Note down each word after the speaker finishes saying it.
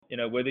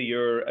whether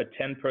you're a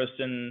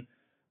 10-person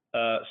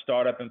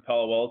startup in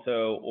Palo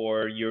Alto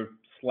or you're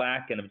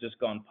Slack and have just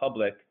gone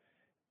public,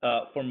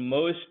 for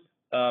most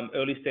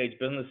early stage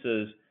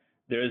businesses,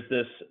 there's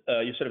this,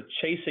 you're sort of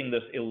chasing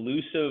this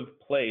elusive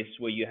place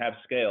where you have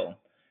scale.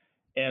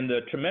 And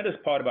the tremendous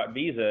part about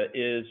Visa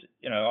is,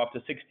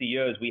 after 60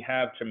 years, we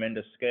have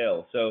tremendous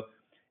scale. So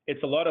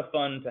it's a lot of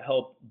fun to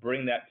help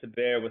bring that to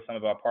bear with some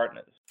of our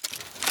partners.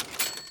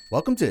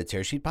 Welcome to the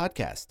Tearsheet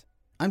Podcast.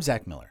 I'm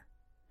Zach Miller.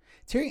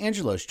 Terry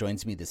Angelos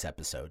joins me this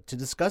episode to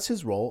discuss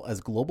his role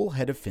as Global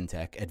Head of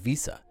FinTech at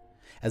Visa,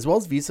 as well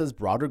as Visa's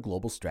broader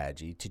global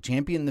strategy to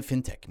champion the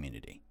FinTech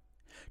community.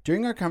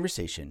 During our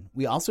conversation,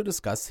 we also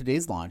discussed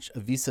today's launch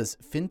of Visa's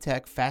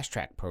FinTech Fast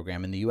Track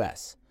program in the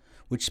U.S.,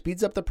 which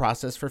speeds up the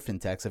process for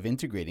fintechs of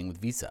integrating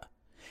with Visa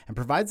and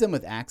provides them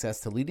with access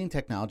to leading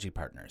technology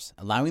partners,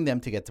 allowing them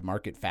to get to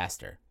market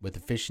faster with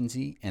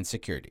efficiency and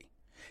security.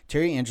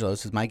 Terry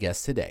Angelos is my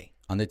guest today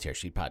on the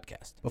Tearsheet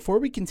Podcast. Before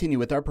we continue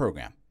with our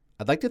program,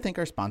 I'd like to thank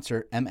our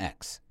sponsor,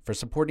 MX, for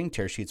supporting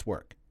Tearsheet's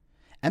work.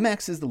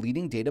 MX is the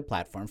leading data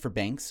platform for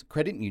banks,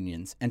 credit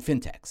unions, and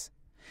fintechs,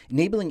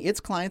 enabling its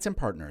clients and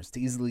partners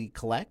to easily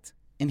collect,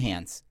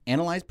 enhance,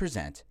 analyze,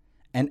 present,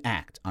 and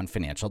act on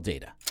financial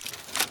data.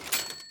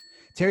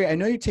 Terry, I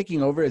know you're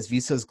taking over as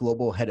Visa's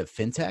Global Head of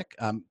FinTech.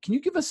 Can you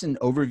give us an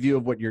overview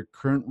of what your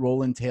current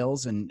role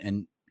entails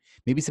and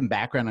maybe some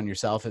background on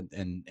yourself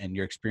and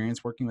your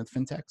experience working with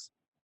fintechs?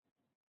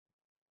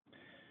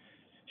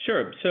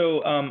 Sure.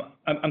 So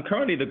I'm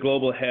currently the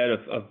global head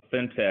of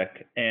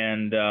FinTech,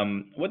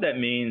 and what that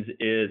means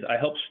is I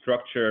help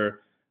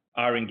structure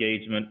our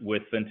engagement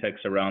with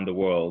fintechs around the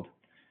world.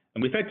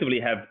 And we effectively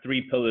have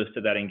three pillars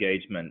to that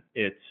engagement.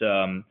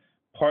 It's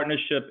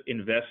partnership,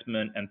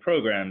 investment, and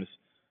programs,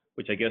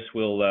 which I guess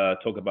we'll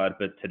talk about a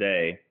bit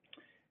today.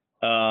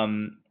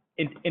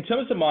 In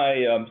terms of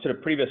my sort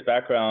of previous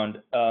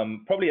background,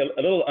 probably a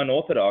little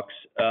unorthodox.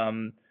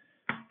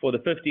 For the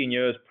 15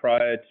 years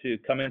prior to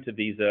coming to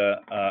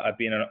Visa, I've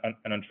been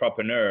an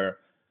entrepreneur,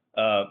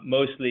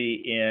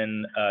 mostly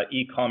in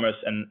e-commerce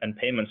and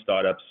payment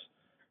startups,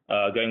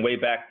 going way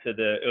back to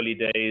the early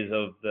days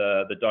of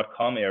the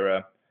dot-com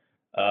era.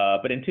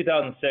 But in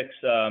 2006,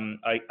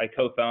 I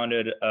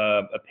co-founded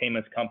a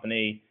payments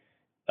company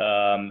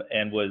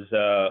and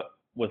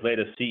was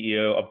later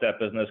CEO of that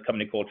business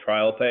company called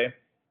TrialPay,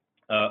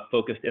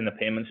 focused in the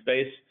payment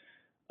space.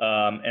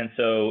 And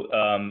so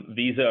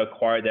Visa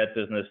acquired that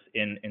business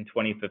in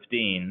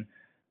 2015.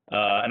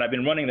 And I've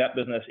been running that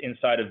business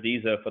inside of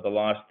Visa for the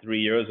last 3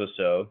 years or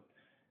so.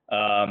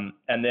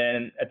 And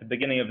then at the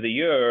beginning of the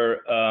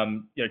year,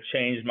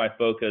 changed my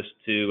focus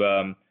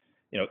to,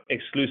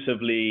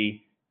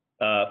 exclusively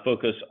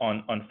focus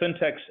on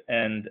fintechs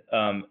and,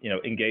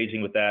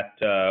 engaging with that,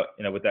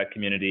 with that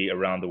community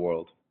around the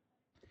world.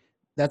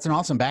 That's an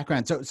awesome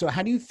background. So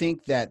how do you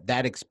think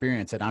that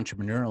experience, that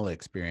entrepreneurial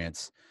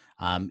experience,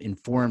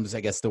 informs,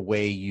 I guess, the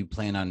way you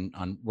plan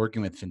on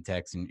working with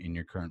fintechs in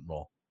your current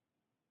role?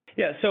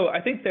 Yeah, so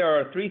I think there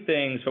are three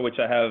things for which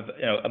I have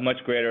a much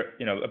greater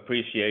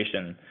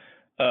appreciation.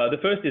 The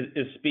first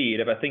is speed.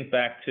 If I think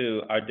back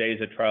to our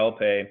days at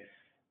TrialPay,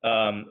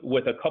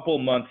 with a couple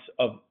months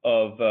of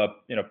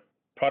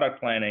product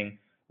planning,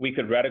 we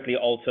could radically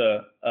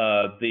alter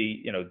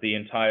the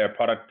entire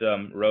product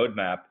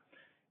roadmap.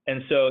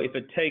 And so if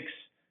it takes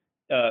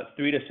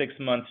 3 to 6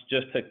 months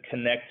just to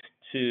connect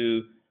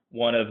to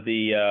one of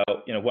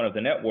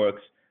the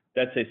networks,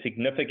 that's a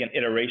significant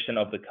iteration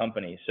of the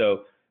company.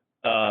 So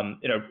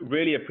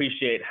really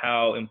appreciate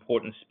how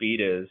important speed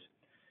is.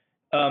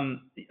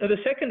 The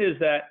second is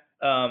that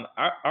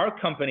our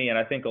company, and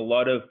I think a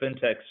lot of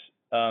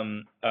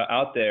fintechs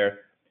out there,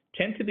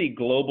 tend to be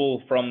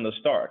global from the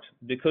start.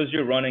 Because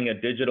you're running a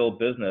digital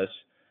business,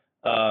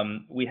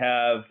 we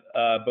have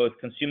both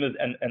consumers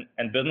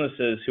and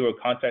businesses who are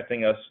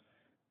contacting us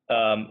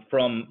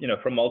from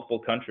multiple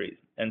countries.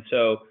 And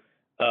so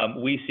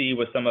we see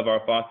with some of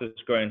our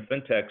fastest growing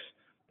fintechs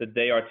that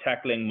they are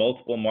tackling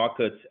multiple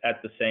markets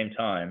at the same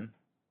time.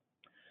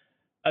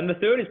 And the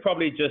third is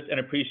probably just an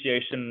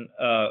appreciation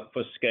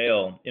for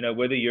scale.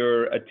 Whether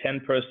you're a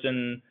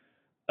 10-person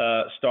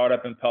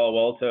startup in Palo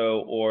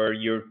Alto or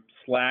you're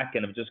Slack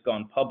and have just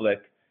gone public,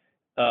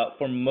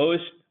 for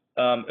most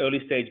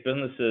early stage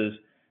businesses,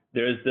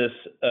 there's this,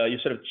 you're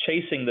sort of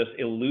chasing this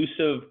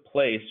elusive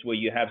place where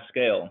you have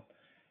scale.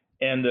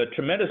 And the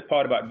tremendous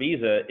part about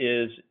Visa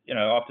is,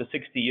 after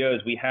 60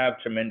 years, we have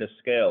tremendous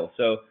scale.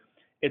 So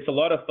it's a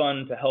lot of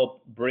fun to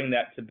help bring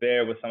that to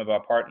bear with some of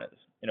our partners.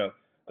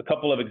 A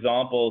couple of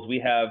examples, we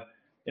have,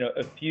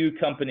 a few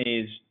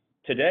companies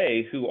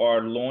today who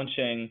are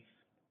launching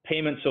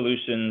payment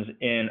solutions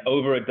in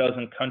over a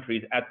dozen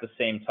countries at the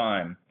same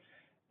time.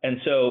 And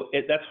so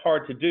that's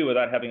hard to do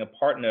without having a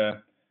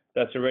partner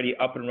that's already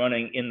up and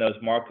running in those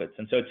markets.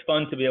 And so it's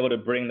fun to be able to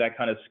bring that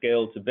kind of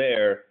scale to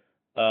bear,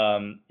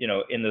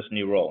 in this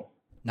new role.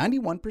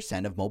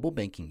 91% of mobile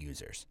banking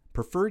users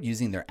prefer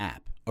using their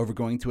app over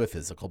going to a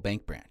physical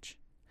bank branch.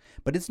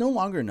 But it's no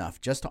longer enough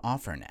just to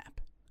offer an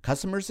app.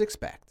 Customers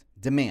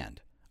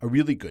demand a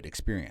really good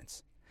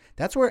experience.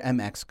 That's where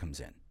MX comes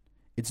in.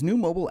 Its new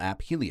mobile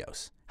app,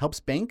 Helios,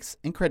 helps banks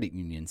and credit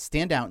unions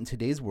stand out in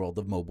today's world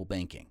of mobile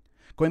banking,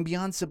 going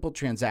beyond simple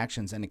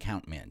transactions and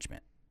account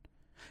management.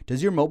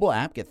 Does your mobile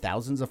app get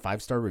thousands of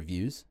five-star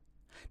reviews?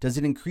 Does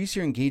it increase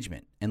your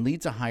engagement and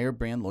lead to higher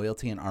brand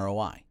loyalty and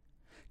ROI?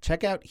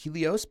 Check out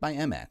Helios by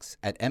MX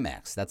at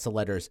MX, that's the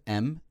letters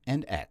M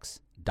and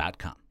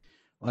X.com.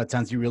 Well, it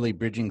sounds you're really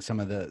bridging some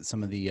of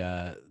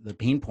the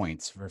pain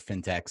points for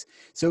fintechs.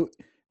 So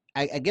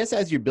I guess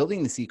as you're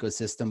building this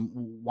ecosystem,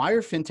 why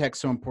are fintechs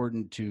so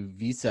important to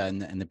Visa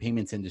and the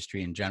payments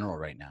industry in general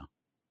right now?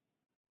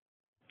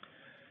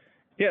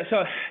 Yeah,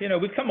 so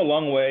we've come a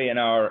long way in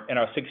our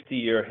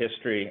 60-year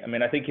history. I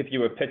mean, I think if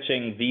you were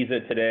pitching Visa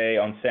today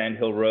on Sand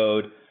Hill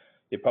Road,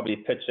 you'd probably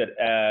pitch it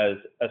as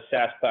a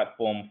SaaS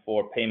platform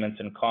for payments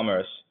and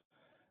commerce,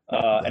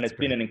 and it's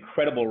been an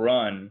incredible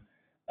run.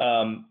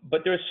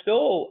 But there's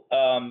still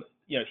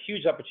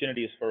huge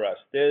opportunities for us.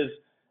 There's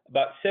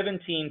about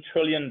 $17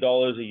 trillion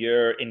a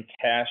year in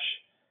cash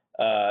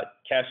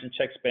and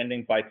check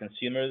spending by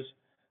consumers,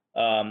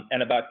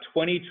 and about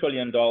 $20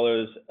 trillion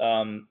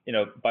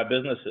by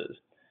businesses.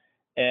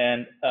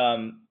 And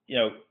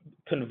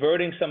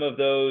converting some of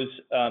those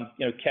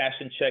cash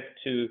and check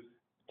to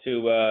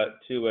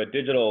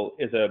digital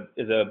is a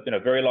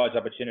very large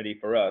opportunity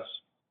for us.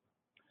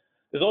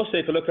 There's also,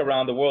 if you look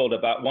around the world,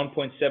 about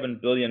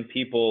 1.7 billion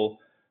people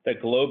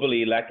that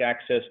globally lack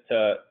access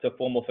to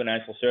formal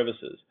financial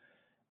services.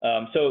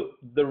 So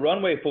the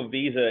runway for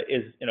Visa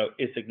is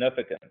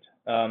significant.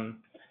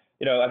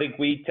 I think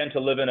we tend to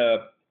live in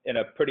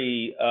a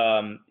pretty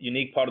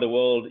unique part of the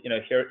world,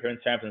 here in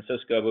San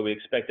Francisco, where we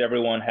expect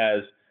everyone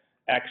has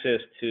access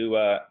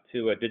to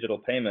digital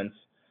payments,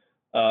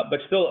 but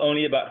still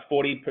only about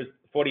 48%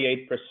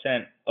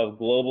 of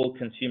global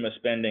consumer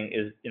spending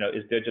is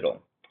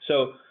digital.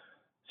 So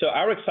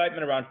our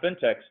excitement around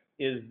fintechs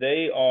is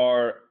they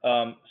are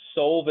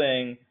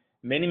solving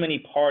many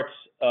parts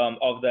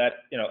of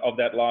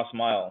that last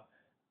mile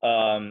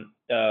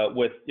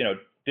with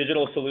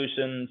digital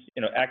solutions,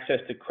 access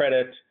to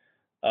credit,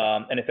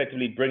 and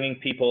effectively bringing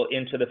people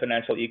into the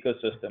financial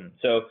ecosystem.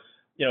 So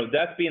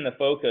that's been the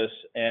focus,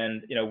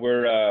 and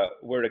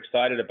we're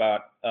excited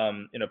about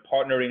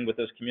partnering with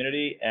this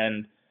community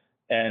and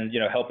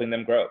helping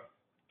them grow.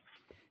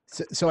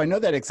 So I know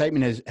that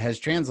excitement has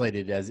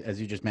translated, as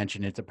you just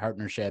mentioned, into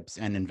partnerships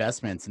and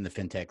investments in the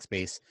fintech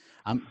space.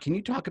 Can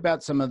you talk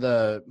about some of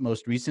the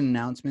most recent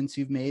announcements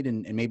you've made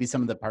and maybe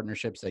some of the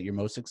partnerships that you're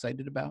most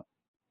excited about?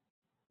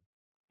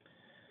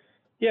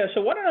 Yeah,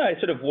 so why don't I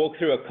sort of walk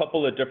through a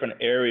couple of different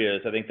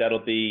areas? I think that'll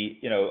be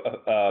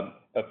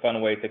a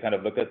fun way to kind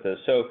of look at this.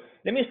 So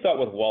let me start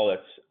with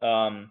wallets. There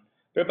are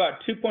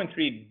about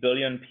 2.3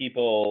 billion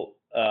people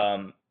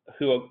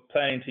who are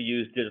planning to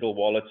use digital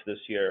wallets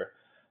this year.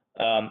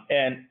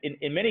 And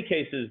in many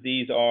cases,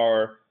 these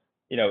are,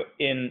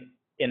 in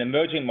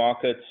emerging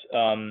markets,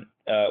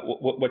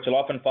 what you'll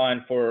often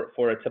find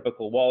for a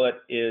typical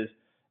wallet is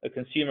a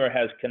consumer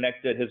has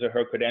connected his or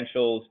her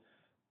credentials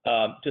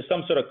to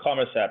some sort of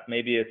commerce app.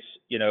 Maybe it's,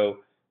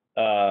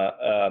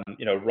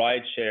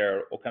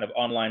 rideshare or kind of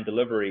online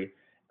delivery.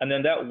 And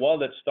then that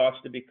wallet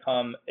starts to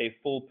become a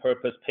full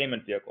purpose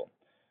payment vehicle.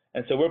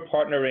 And so we're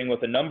partnering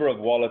with a number of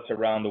wallets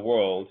around the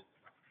world,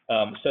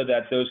 so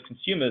that those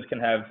consumers can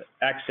have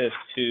access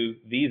to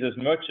Visa's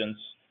merchants,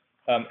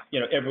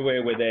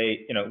 everywhere where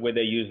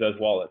they use those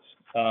wallets.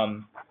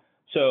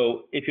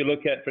 So if you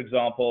look at, for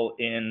example,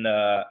 in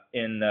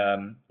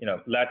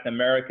Latin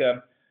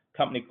America, a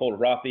company called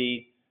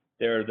Rappi,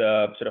 they're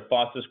the sort of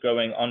fastest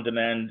growing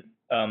on-demand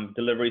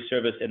delivery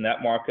service in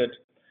that market.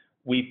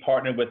 We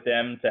partnered with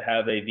them to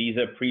have a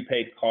Visa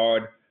prepaid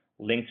card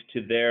linked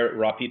to their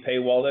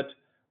RappiPay wallet,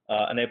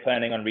 and they're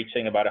planning on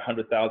reaching about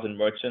 100,000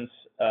 merchants,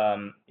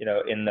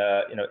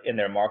 in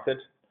their market.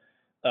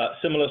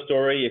 Similar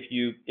story if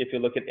you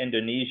look at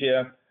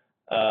Indonesia,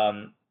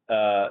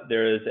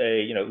 there is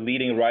a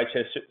leading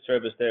rideshare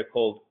service there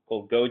called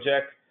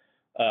Gojek.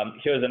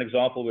 Here's an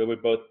example where we're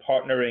both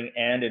partnering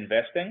and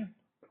investing,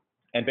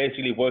 and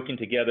basically working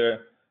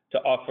together to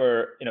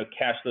offer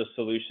cashless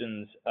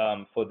solutions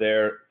for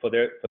their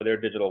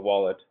digital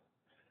wallet.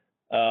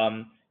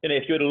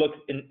 If you were to look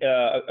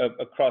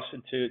across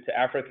into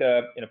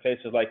Africa,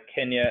 places like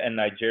Kenya and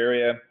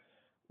Nigeria,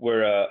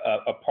 we're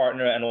a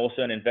partner and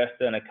also an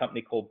investor in a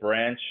company called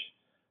Branch.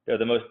 They're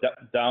the most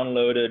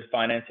downloaded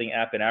financing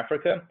app in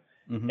Africa.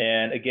 Mm-hmm.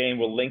 And again,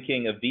 we're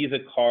linking a Visa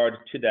card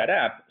to that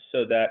app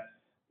so that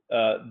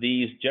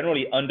these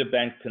generally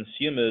underbanked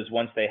consumers,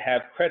 once they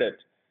have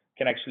credit,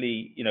 can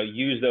actually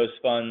use those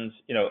funds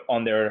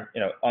on their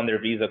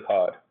Visa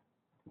card.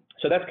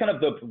 So that's kind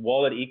of the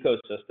wallet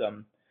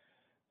ecosystem.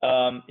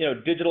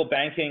 Digital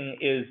banking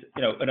is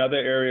another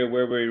area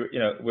where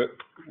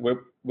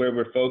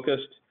we're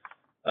focused.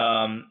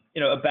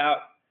 About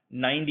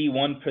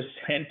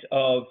 91%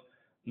 of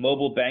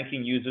mobile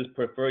banking users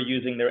prefer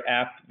using their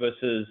app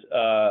versus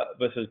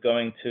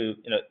going to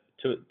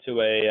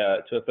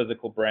a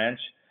physical branch.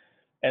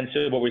 And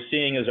so what we're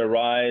seeing is a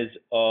rise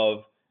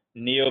of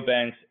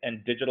neobanks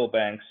and digital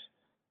banks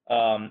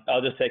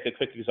I'll just take a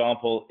quick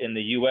example. In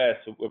the U.S.,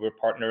 we're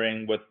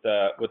partnering with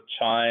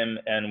Chime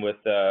and with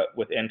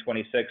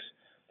N26.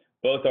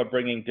 Both are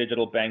bringing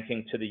digital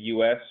banking to the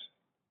U.S.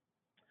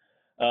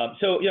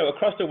 So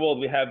across the world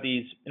we have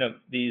these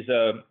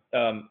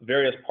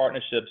various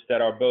partnerships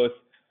that are both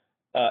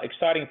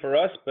exciting for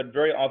us, but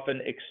very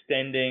often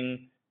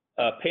extending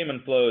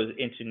payment flows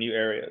into new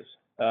areas.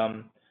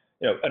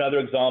 Another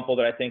example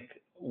that I think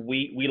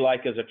we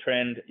like as a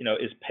trend,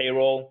 is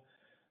payroll.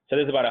 So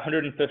there's about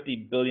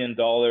 $150 billion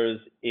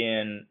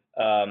in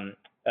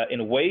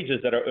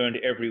wages that are earned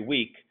every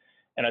week,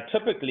 and are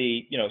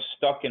typically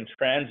stuck in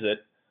transit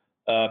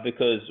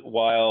because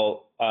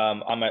while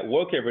I might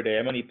work every day,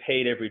 I'm only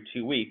paid every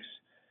 2 weeks.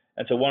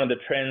 And so one of the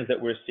trends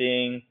that we're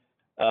seeing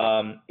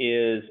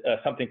is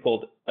something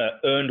called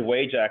earned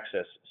wage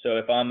access. So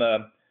if I'm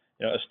a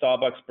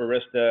Starbucks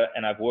barista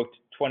and I've worked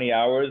 20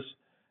 hours,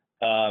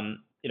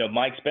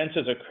 my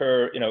expenses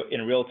occur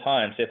in real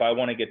time. So if I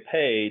want to get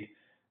paid,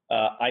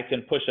 I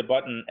can push a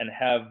button and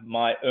have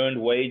my earned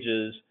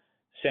wages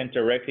sent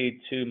directly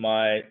to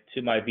my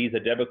Visa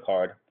debit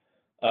card.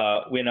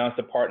 We announced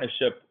a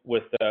partnership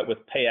with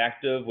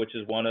PayActiv, which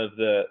is one of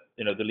the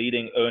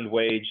leading earned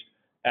wage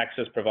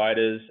access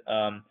providers.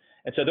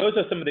 And so those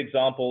are some of the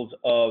examples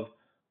of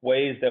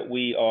ways that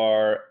we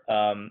are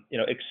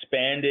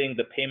expanding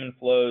the payment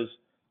flows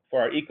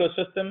for our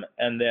ecosystem,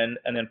 and then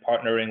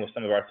partnering with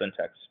some of our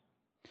fintechs.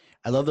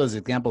 I love those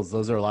examples.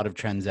 Those are a lot of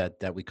trends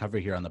that we cover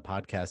here on the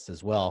podcast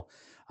as well.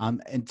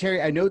 And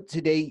Terry, I know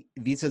today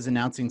Visa is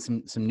announcing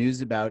some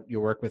news about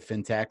your work with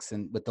fintechs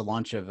and with the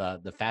launch of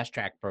the Fast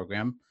Track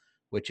program,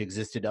 which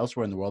existed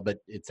elsewhere in the world, but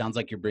it sounds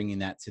like you're bringing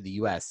that to the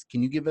U.S.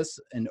 Can you give us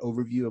an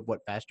overview of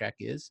what Fast Track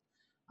is,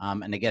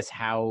 and I guess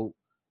how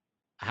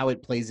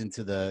it plays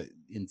into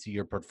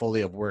your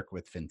portfolio of work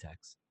with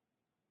fintechs?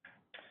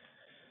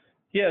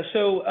 Yeah,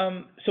 so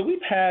we've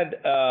had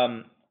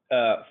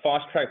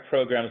fast track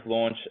programs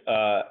launch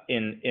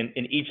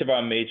in each of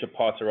our major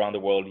parts around the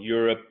world: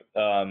 Europe,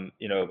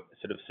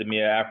 sort of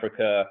CEMEA,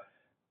 Africa,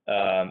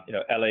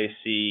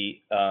 LAC,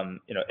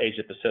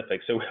 Asia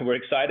Pacific. So we're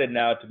excited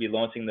now to be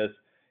launching this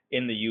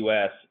in the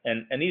U.S.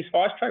 And these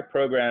fast track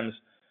programs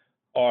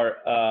are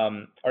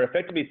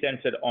effectively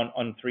centered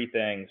on three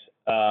things.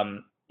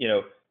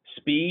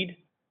 Speed.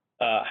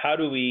 How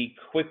do we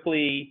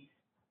quickly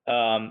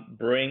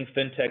bring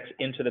fintechs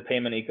into the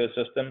payment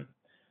ecosystem?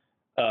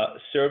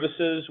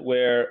 Services,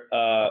 where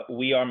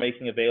we are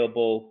making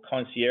available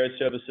concierge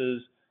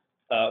services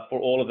for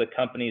all of the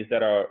companies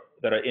that are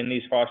in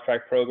these fast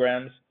track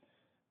programs.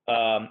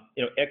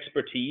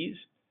 Expertise.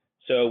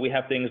 So we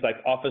have things like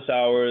office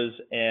hours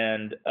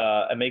and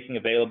making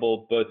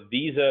available both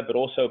Visa but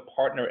also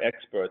partner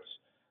experts,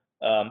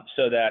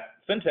 so that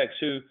fintechs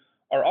who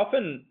are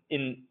often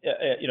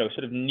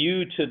sort of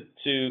new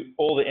to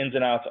all the ins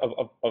and outs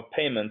of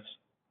payments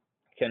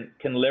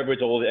can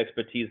leverage all the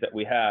expertise that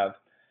we have.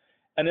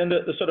 And then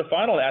the sort of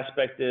final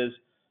aspect is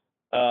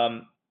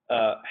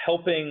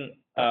helping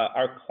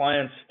our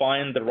clients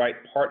find the right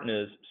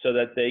partners so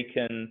that they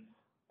can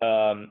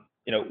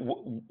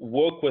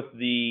work with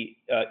the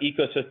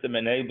ecosystem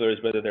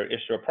enablers, whether they're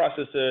issuer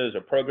processors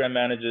or program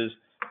managers,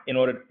 in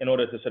order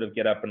to sort of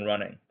get up and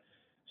running.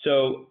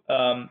 So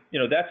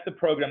that's the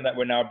program that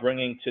we're now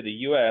bringing to the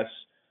U.S.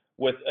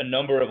 with a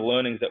number of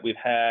learnings that we've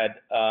had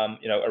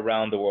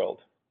around the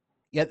world.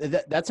 Yeah,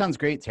 that sounds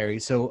great, Terry.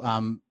 So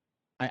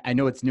I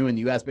know it's new in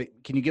the U.S., but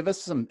can you give us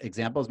some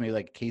examples, maybe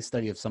like a case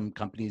study of some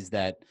companies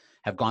that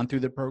have gone through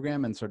the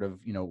program and sort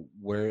of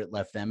where it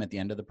left them at the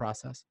end of the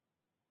process?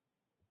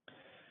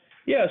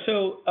 Yeah,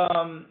 so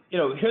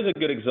here's a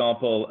good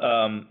example.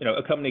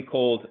 A company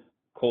called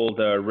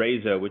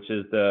Razer, which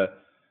is the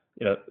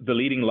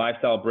leading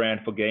lifestyle brand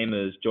for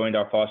gamers, joined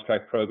our fast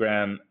track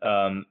program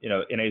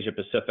in Asia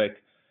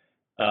Pacific,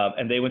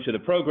 and they went through the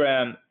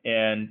program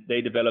and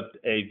they developed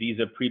a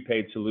Visa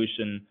prepaid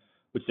solution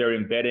which they're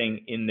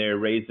embedding in their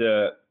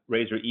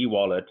Razer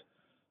e-wallet.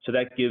 So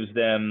that gives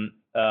them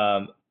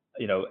a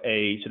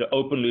sort of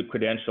open loop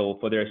credential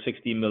for their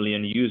 60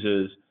 million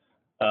users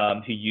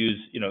who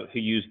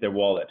use their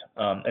wallet.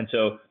 And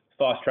so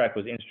Fast Track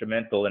was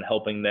instrumental in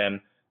helping them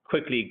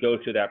quickly go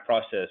through that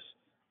process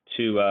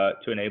to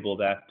enable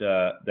that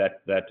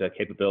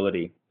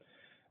capability.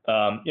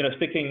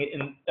 Sticking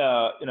in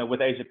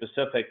with Asia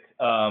Pacific,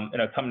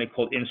 a company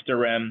called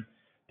Instarem.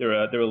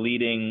 They're a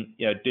leading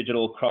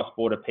digital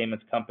cross-border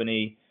payments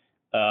company.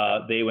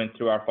 They went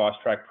through our Fast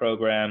Track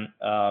program,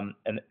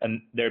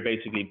 and they're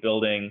basically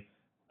building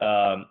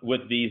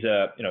with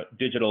Visa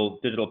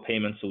digital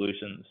payment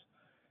solutions.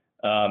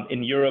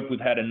 In Europe, we've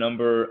had a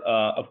number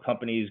of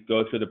companies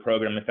go through the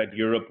program. In fact,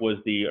 Europe was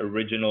the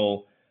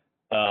original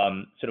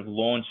sort of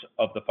launch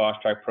of the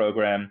Fast Track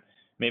program.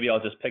 Maybe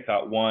I'll just pick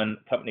out one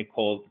company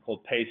called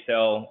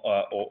Paycell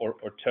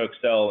or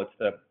Turkcell. It's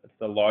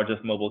the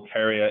largest mobile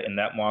carrier in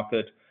that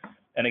market.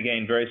 And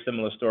again, very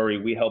similar story.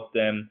 We helped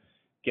them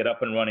get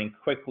up and running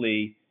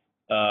quickly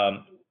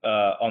on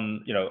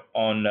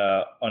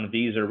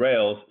Visa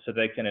rails, so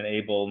they can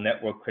enable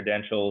network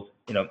credentials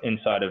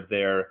inside of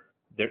their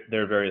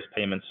their various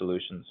payment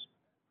solutions.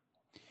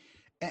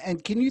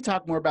 And can you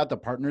talk more about the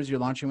partners you're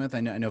launching with?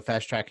 I know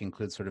Fast Track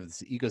includes sort of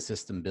this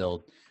ecosystem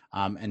build,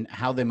 and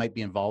how they might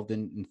be involved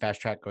in Fast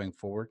Track going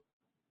forward.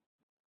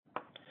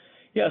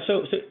 Yeah,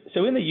 so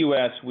in the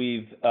U.S.,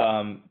 we've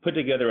put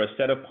together a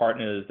set of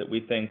partners that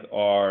we think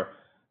are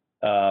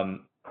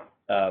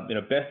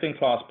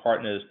best-in-class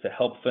partners to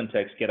help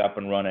fintechs get up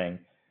and running.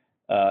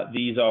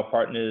 These are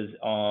partners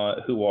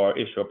who are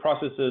issuer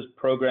processors,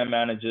 program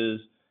managers,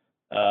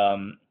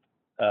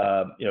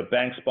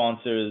 bank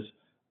sponsors,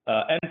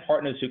 and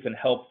partners who can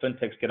help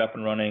fintechs get up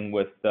and running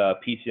with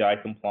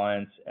PCI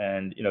compliance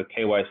and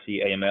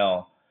KYC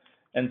AML.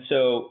 And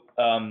so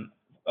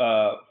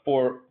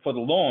for the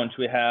launch,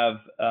 we have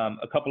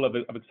a couple of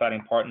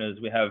exciting partners.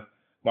 We have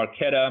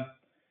Marqeta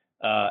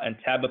and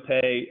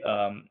TabaPay,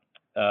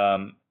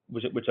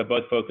 which are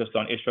both focused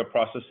on issuer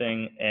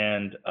processing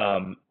and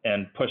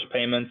push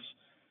payments.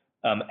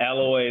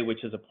 Alloy,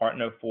 which is a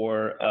partner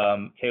for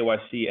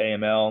KYC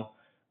AML,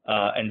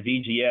 and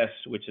VGS,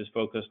 which is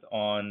focused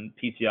on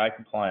PCI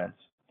compliance.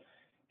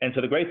 And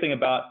so the great thing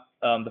about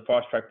the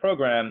Fast Track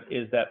program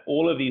is that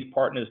all of these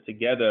partners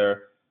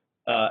together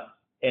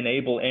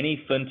enable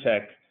any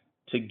fintech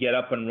to get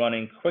up and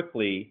running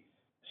quickly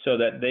so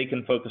that they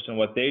can focus on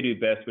what they do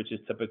best, which is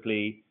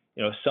typically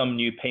some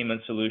new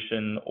payment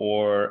solution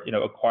or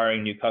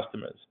acquiring new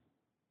customers.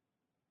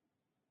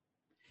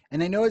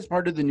 And I know as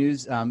part of the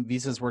news,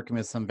 Visa's working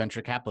with some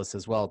venture capitalists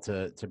as well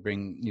to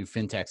bring new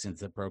fintechs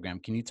into the program.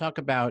 Can you talk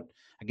about,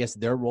 I guess,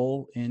 their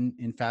role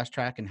in Fast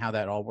Track and how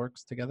that all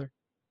works together?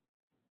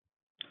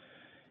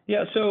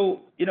 Yeah,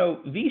 so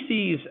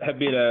VCs have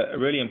been a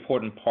really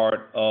important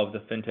part of the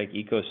fintech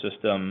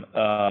ecosystem.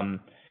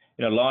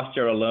 Last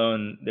year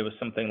alone, there was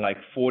something like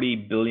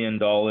 $40 billion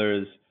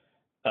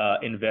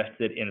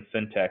invested in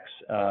fintechs,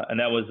 and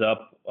that was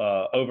up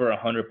over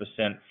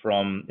 100%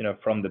 from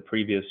the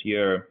previous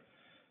year.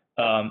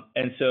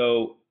 And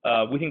so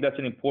we think that's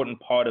an important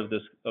part of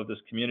this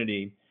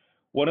community.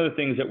 One of the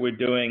things that we're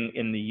doing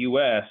in the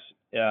U.S.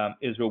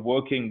 Is we're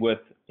working with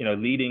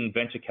leading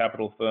venture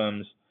capital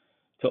firms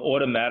to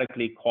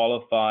automatically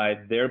qualify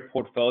their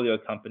portfolio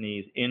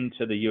companies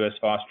into the U.S.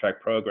 Fast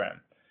Track program.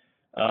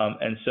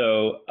 And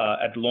so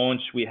at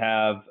launch, we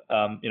have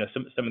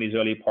some of these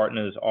early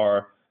partners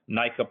are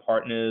NICA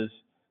Partners,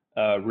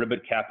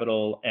 Ribbit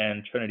Capital,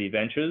 and Trinity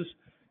Ventures.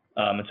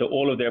 And so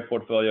all of their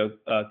portfolio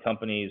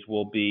companies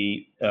will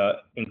be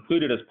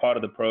included as part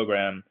of the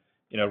program,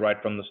 right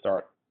from the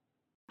start.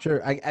 Sure.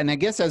 And I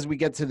guess as we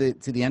get to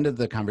the end of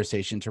the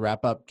conversation, to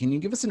wrap up, can you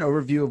give us an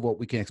overview of what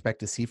we can expect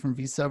to see from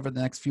Visa over the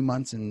next few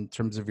months in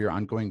terms of your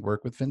ongoing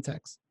work with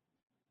fintechs?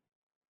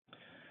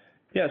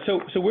 Yeah,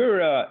 so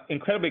we're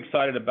incredibly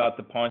excited about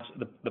the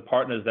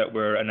partners that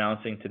we're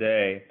announcing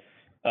today,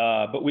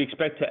 but we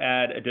expect to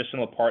add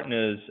additional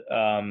partners,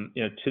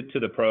 to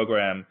the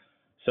program,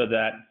 so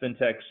that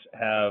fintechs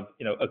have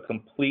a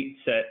complete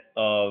set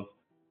of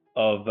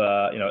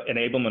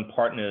enablement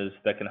partners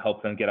that can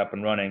help them get up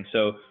and running.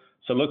 So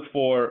look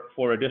for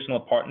additional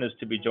partners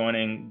to be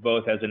joining,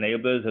 both as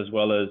enablers as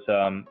well as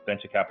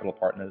venture capital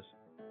partners.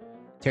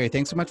 Terry,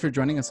 thanks so much for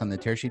joining us on the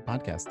Tearsheet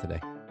podcast today.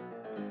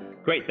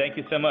 Great. Thank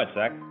you so much,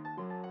 Zach.